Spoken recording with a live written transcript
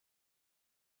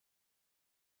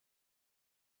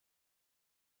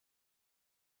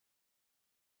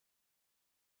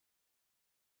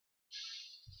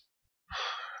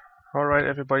Alright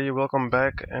everybody, welcome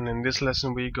back, and in this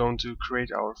lesson we're going to create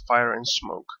our fire and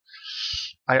smoke.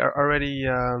 I already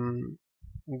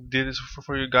did this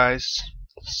for you guys,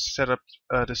 set up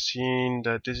the scene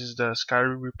that this is the sky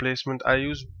replacement. I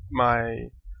used my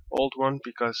old one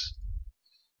because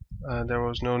there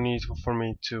was no need for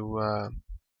me to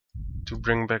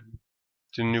bring back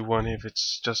the new one if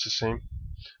it's just the same.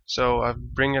 So I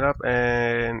bring it up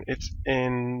and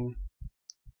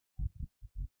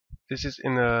this is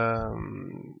in a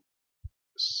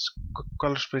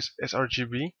color space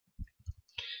sRGB.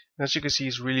 As you can see,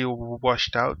 it's really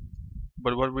washed out.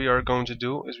 But what we are going to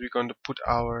do is we're going to put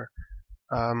our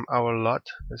LUT.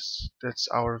 That's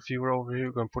our viewer over here.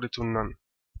 We're going to put it to none.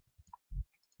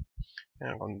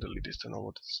 And I'm going to delete this to know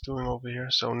what it's doing over here.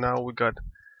 So now we got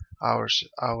our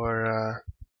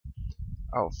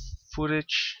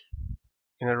footage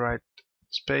in the right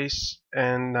space,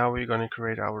 and now we're going to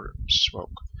create our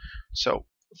smoke. So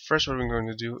first, what we're going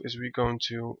to do is we're going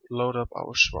to load up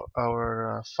our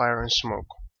fire and smoke.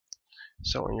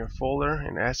 So in your folder,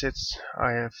 in assets,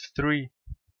 I have three.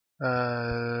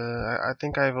 I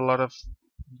think I have a lot of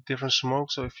different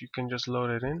smoke, so if you can just load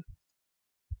it in.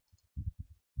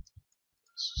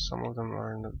 Some of them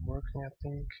are not working, I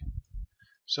think.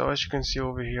 So as you can see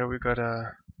over here, we got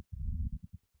a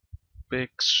big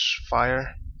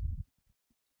fire,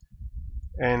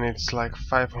 and it's like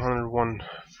 501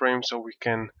 frames, so we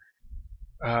can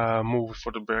move it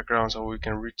for the background, so we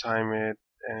can retime it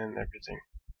and everything.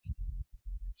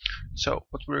 So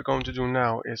what we're going to do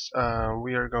now is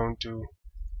we are going to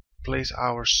place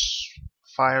our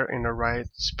fire in the right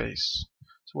space.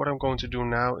 So what I'm going to do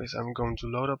now is I'm going to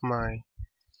load up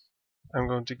I'm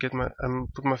going to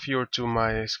put my viewer to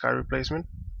my sky replacement,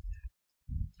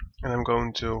 and I'm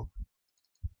going to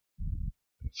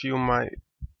view my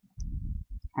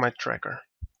tracker.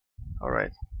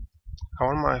 Alright, I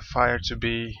want my fire to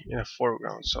be in the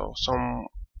foreground, so I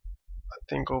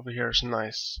think over here is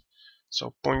nice.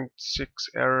 So 0.6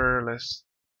 error,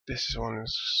 this one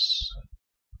is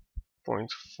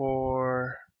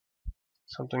 0.4,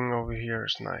 something over here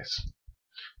is nice.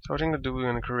 So what I'm going to do, we're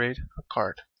going to create a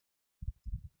card.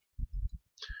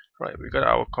 Right, we got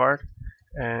our card,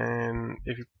 and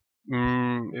if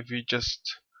we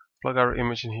just plug our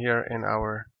image in here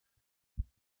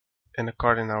in the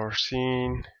card in our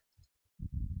scene,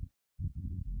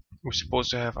 we're supposed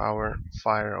to have our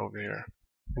fire over here,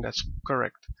 and that's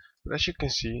correct. But as you can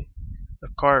see, the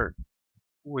card,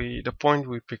 the point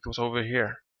we picked was over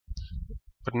here,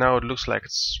 but now it looks like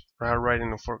it's right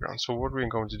in the foreground. So what we're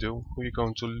going to do, we're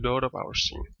going to load up our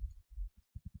scene.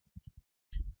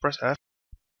 Press F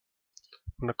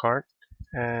on the card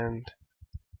and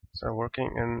start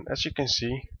working, and as you can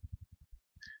see,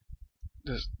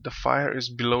 the fire is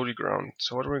below the ground.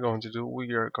 So what we're going to do,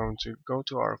 we are going to go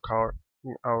to our card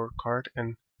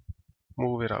and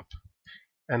move it up.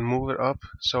 And move it up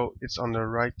so it's on the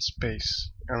right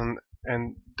space, and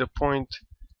the point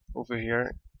over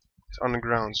here is on the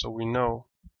ground, so we know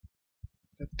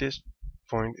that this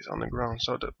point is on the ground,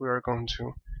 so that we are going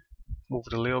to move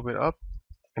it a little bit up,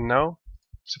 and now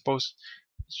suppose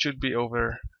it should be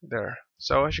over there.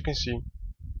 So as you can see,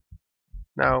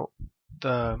 now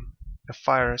the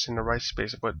fire is in the right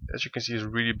space, but as you can see, it's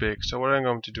really big. So what I'm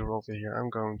going to do over here, I'm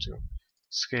going to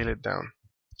scale it down,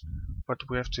 but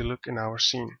we have to look in our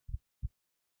scene.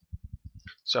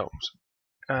 So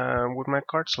with my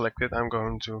card selected, I'm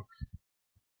going to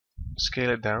scale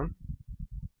it down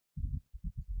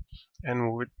and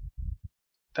move it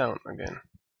down again,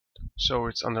 so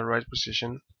it's on the right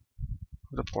position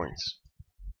of the points.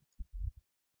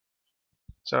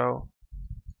 So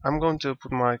I'm going to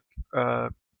put my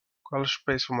color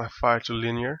space for my fire to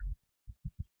linear.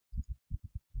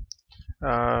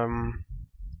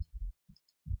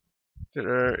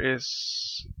 There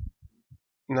is,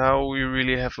 now we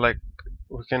really have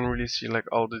we can really see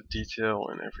all the detail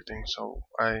and everything. So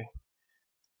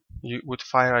with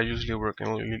fire I usually work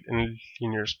in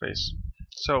linear space.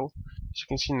 So as you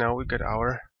can see, now we got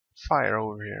our fire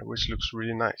over here, which looks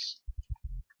really nice.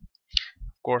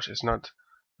 Of course, it's not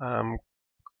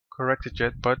corrected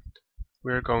yet, but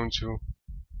we're going to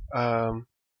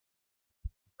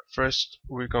first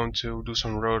we're going to do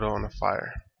some roto on the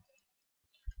fire.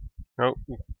 No,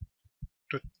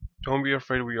 don't be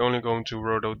afraid, we're only going to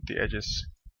roto the edges.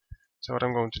 So what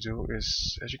I'm going to do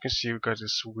is, as you can see, we got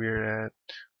this weird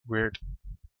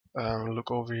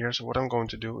look over here. So what I'm going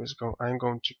to do is I'm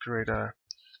going to create a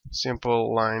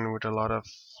simple line with a lot of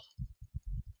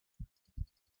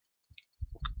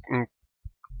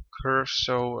curves.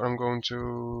 So I'm going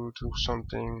to do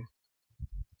something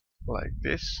like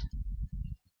this,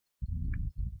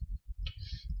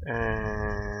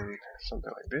 and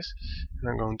something like this, and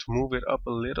I'm going to move it up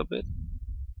a little bit,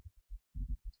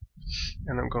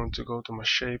 and I'm going to go to my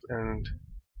shape and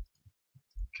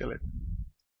kill it.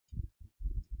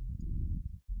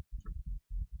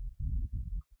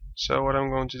 So what I'm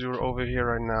going to do over here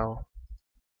right now,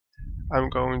 I'm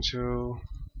going to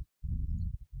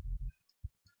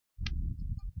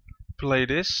play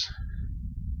this,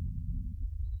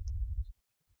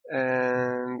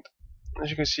 and as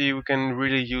you can see, we can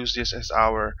really use this as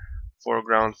our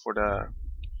foreground for the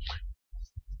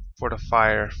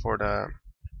fire, for the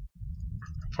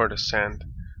sand.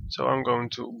 So I'm going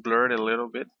to blur it a little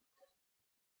bit,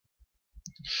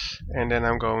 and then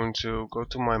I'm going to go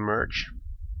to my merge,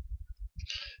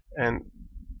 and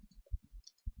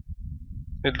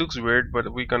it looks weird,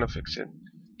 but we're gonna fix it.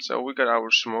 So we got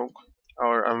our smoke,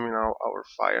 our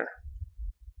fire.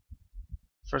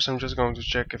 First I'm just going to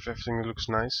check if everything looks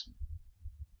nice.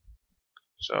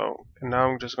 So now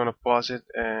I'm just gonna pause it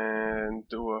and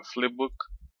do a flipbook,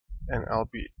 and I'll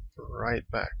be right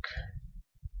back.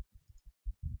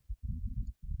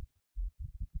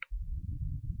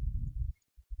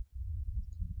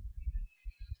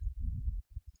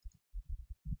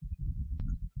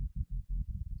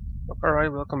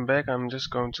 Alright, welcome back. I'm just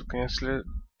going to cancel it,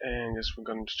 and just we're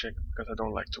going to check because I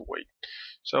don't like to wait.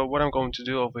 So what I'm going to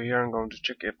do over here, I'm going to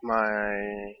check if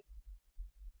my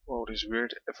this is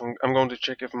weird. If I'm going to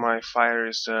check if my fire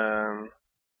is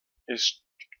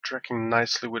tracking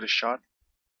nicely with a shot,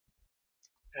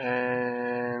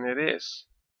 and it is,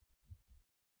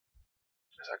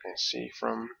 as I can see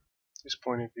from this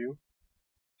point of view.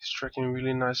 It's tracking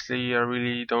really nicely. I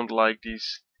really don't like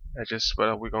these edges,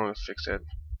 but we're going to fix it.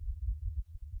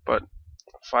 But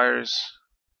fires,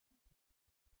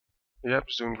 yep,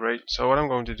 it's doing great. So what I'm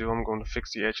going to do, I'm going to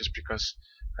fix the edges because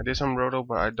I did some roto,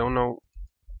 but I don't know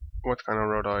what kind of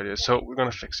roto it is. So we're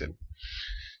going to fix it.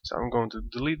 So I'm going to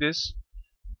delete this,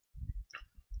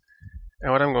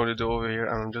 and what I'm going to do over here,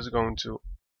 I'm just going to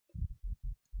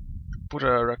put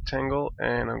a rectangle,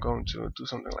 and I'm going to do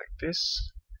something like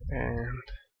this and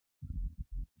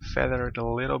feather it a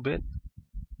little bit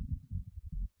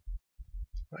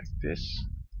like this.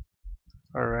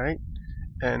 Alright,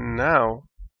 and now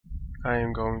I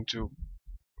am going to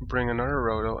bring another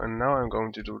roto, and now I'm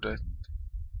going to do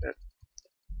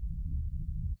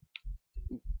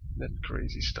that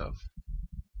crazy stuff.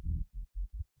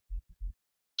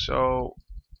 So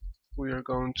we are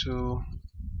going to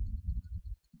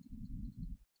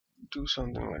do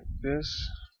something like this.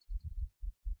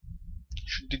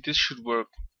 This should work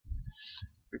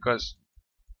because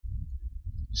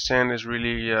sand is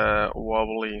really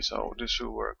wobbly, so this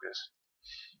should work.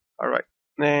 Alright,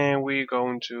 then we're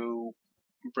going to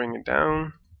bring it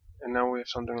down, and now we have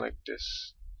something like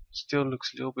this. Still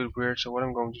looks a little bit weird, so what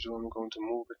I'm going to do, I'm going to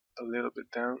move it a little bit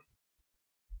down,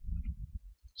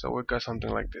 so we've got something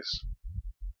like this.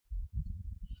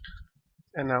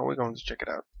 And now we're going to check it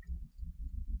out.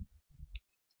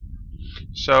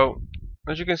 So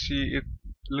as you can see, it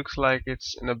looks like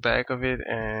it's in the back of it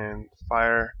and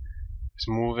fire is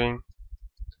moving,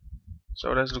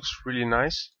 so that looks really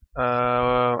nice.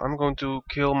 I'm going to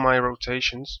kill my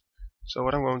rotations. So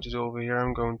what I'm going to do over here,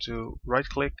 I'm going to right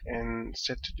click and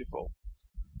set to default.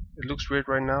 It looks weird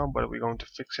right now, but we're going to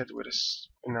fix it with this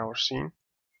in our scene,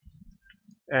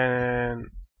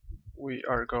 and we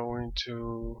are going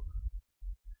to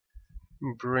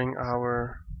bring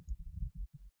our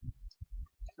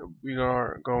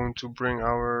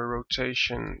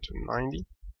rotation to 90.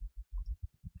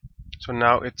 So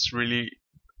now it's really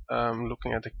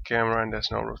looking at the camera, and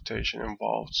there's no rotation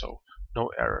involved, so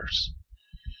no errors.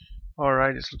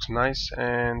 Alright, this looks nice,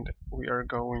 and we are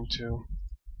going to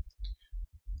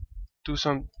do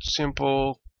some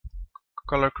simple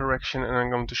color correction, and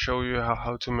I'm going to show you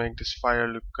how to make this fire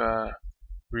look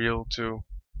real to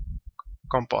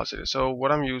composite. So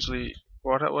what I used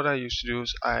to do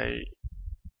is I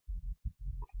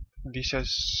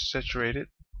desaturate it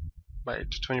by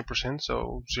 20%,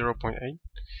 so 0.8,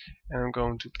 and I'm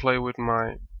going to play with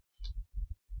my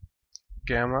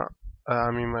gamma,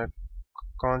 my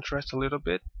contrast a little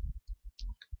bit,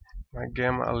 my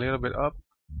gamma a little bit up,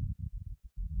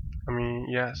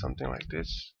 something like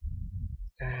this,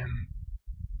 and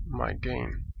my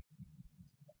gain.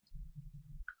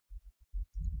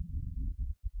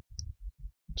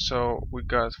 So we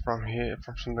got from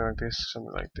something like this to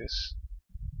something like this,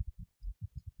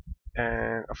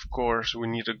 and of course we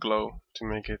need a glow to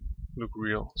make it look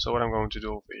real. So what I'm going to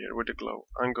do over here with the glow,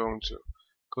 I'm going to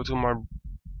go to my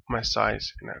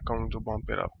size, and I'm going to bump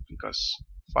it up because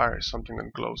fire is something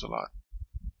that glows a lot.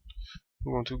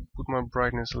 I'm going to put my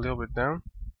brightness a little bit down,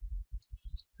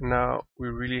 Now we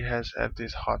really have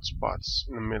these hot spots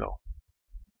in the middle.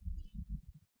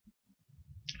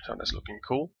 So that's looking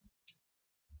cool.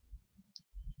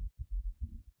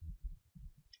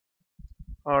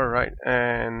 Alright,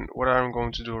 and what I'm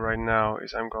going to do right now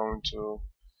is I'm going to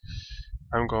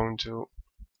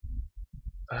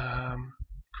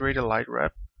create a light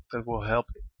wrap that will help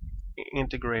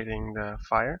integrating the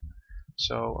fire.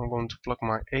 So I'm going to plug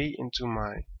my A into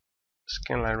my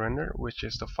scanline render, which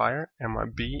is the fire, and my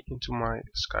B into my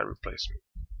sky replacement.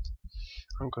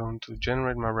 I'm going to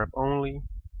generate my wrap only,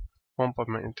 pump up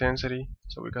my intensity,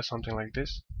 so we got something like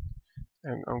this,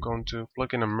 and I'm going to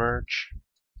plug in a merge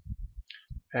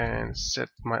and set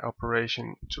my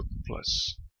operation to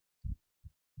plus.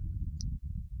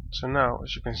 So now,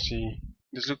 as you can see,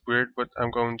 this looks weird, but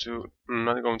I'm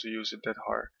not going to use it that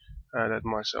hard, that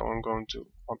much, so I'm going to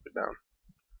pump it down.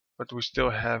 But we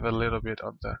still have a little bit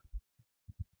of the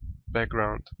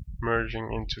background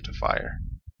merging into the fire.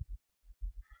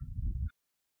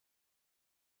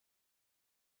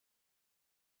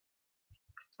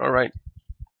 Alright.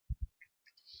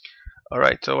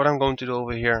 Alright, so what I'm going to do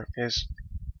over here is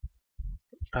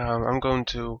I'm going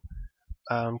to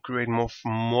create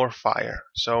more fire.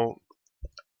 So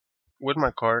with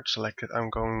my card selected, I'm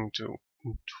going to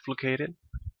duplicate it.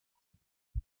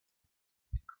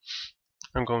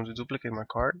 I'm going to duplicate my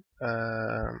card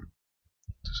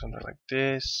to something like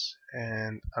this,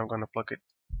 and I'm going to plug it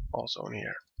also in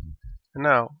here. And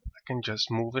now I can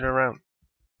just move it around.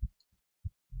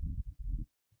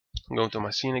 I'm going to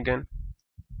my scene again,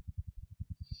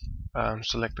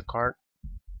 select the card,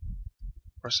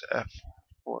 press F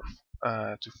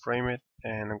to frame it,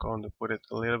 and I'm going to put it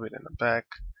a little bit in the back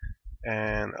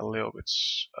and a little bit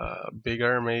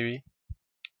bigger maybe,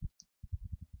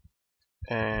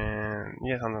 and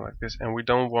yeah, something like this. And we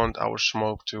don't want our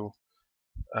smoke to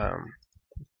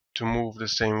move the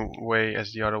same way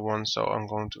as the other one, so I'm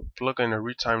going to plug in a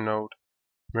retime node,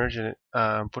 merge it,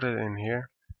 put it in here,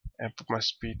 and put my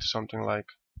speed to something like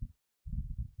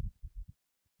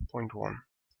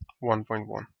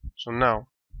 1.1. So now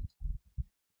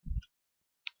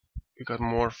we got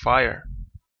more fire,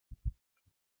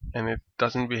 and it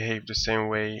doesn't behave the same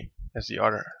way as the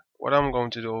other. What I'm going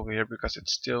to do over here, because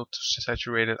it's still too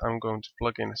saturated, I'm going to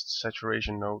plug in a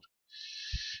saturation node,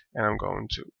 and I'm going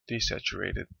to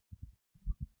desaturate it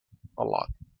a lot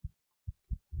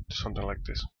to something like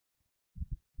this.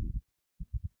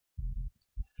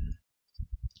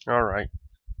 Alright.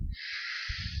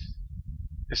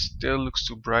 It still looks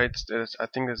too bright. I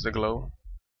think that's the glow.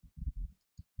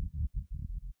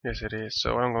 Yes, it is.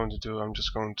 So what I'm going to do, I'm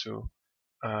just going to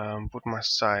put my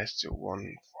size to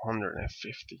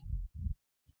 150,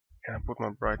 and I put my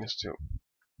brightness to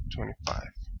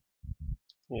 25.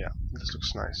 Yeah, this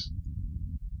looks nice.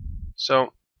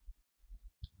 So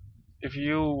if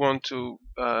you want to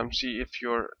see if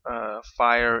your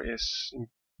fire is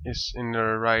in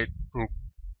the right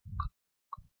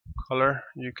color,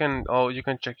 you can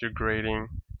check your grading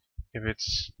if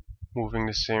it's moving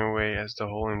the same way as the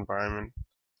whole environment.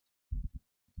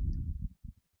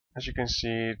 As you can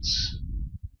see, it's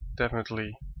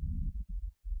definitely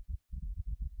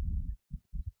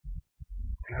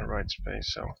in the right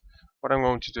space. So what I'm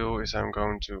going to do is I'm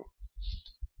going to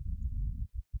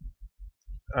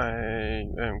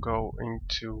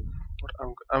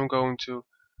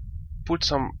put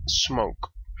some smoke,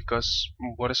 because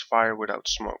what is fire without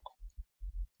smoke?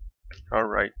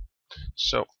 Alright,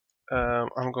 so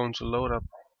I'm going to load up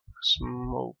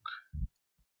smoke,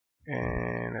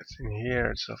 and it's in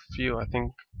here. It's a few, I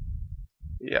think.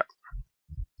 Yeah,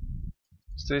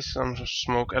 there's some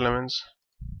smoke elements.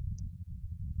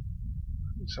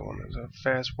 This one is a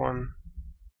fast one,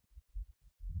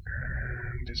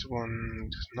 and this one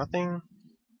is nothing,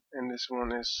 and this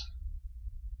one is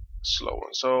a slow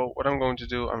one. So what I'm going to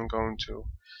do, I'm going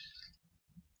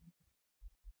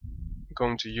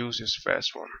to use this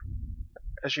fast one.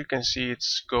 As you can see,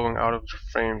 it's going out of the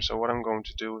frame. So what I'm going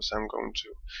to do is I'm going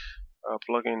to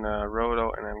plug in a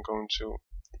roto, and I'm going to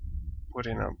put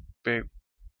in a big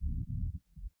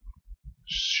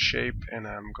shape, and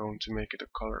I'm going to make it a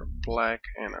color black,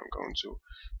 and I'm going to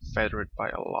feather it by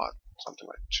a lot, something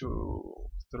like 200,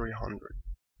 300,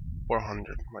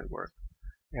 400 might work.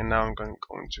 And now I'm going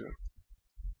to a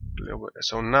little bit.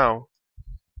 So now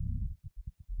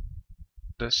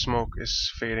the smoke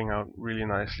is fading out really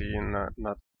nicely and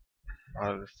not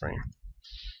out of the frame.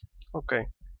 Okay,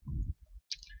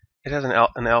 it has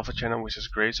an alpha channel, which is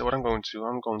great. So what I'm going to do,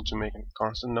 I'm going to make a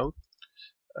constant node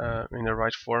in the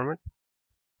right format,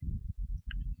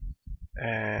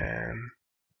 and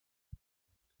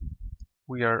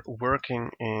we are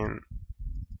working in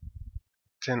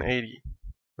 1080,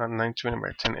 not 920 by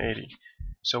 1080.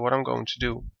 So what I'm going to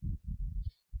do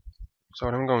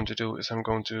is I'm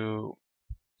going to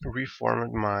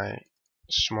reformat my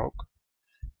smoke,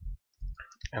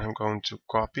 and I'm going to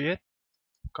copy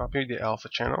the alpha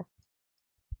channel.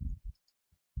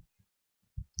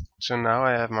 So now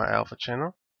I have my alpha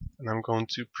channel, and I'm going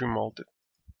to pre-mold it.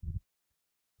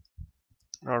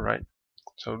 Alright,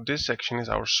 so this section is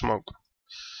our smoke.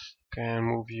 Can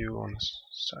move you on the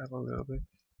side a little bit.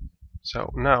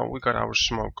 So now we got our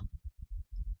smoke.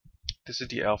 This is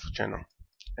the alpha channel,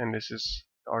 and this is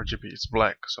RGB. It's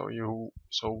black, so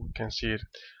we can see it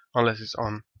unless it's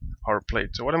on our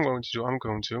plate. So what I'm going to do, I'm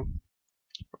going to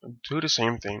do the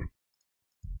same thing.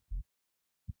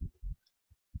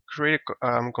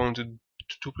 I'm going to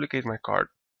duplicate my card.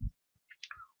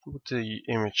 Put the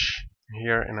image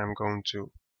here, and I'm going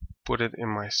to put it in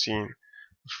my scene.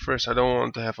 First, I don't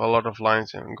want to have a lot of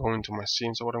lines and go into my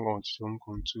scene. So what I'm going to do, I'm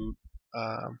going to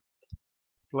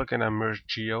plug in a merge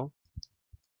geo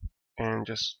and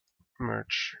just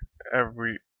merge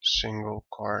every single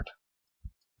card,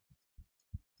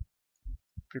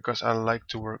 because I like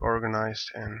to work organized,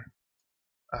 and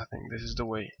I think this is the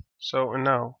way. So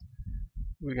now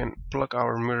we can plug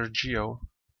our mirror geo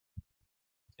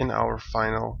in our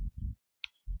final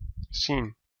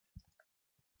scene.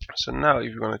 So now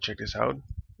if you want to check this out,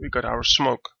 we got our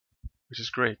smoke, which is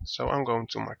great. So I'm going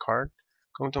to my card,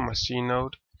 going to my scene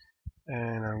node,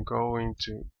 and I'm going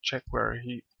to check where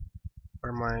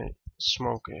my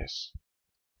smoke is.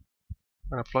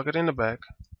 I'm gonna plug it in the back,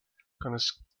 gonna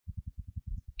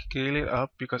scale it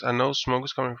up because I know smoke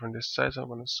is coming from this side, so I'm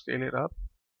gonna scale it up,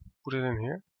 put it in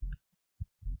here.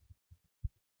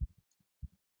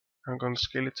 I'm gonna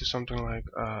scale it to something like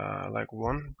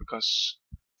 1, because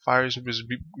fire is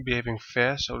behaving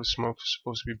fast, so the smoke is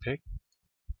supposed to be big.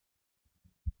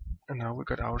 And now we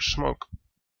got our smoke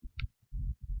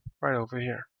right over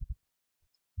here.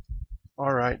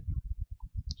 Alright,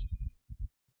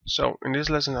 so in this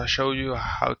lesson I showed you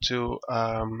how to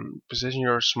position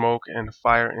your smoke and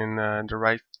fire in the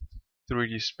right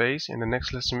 3D space. In the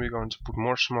next lesson we're going to put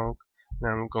more smoke,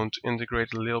 and I'm going to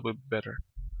integrate a little bit better.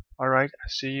 Alright, I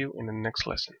see you in the next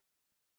lesson.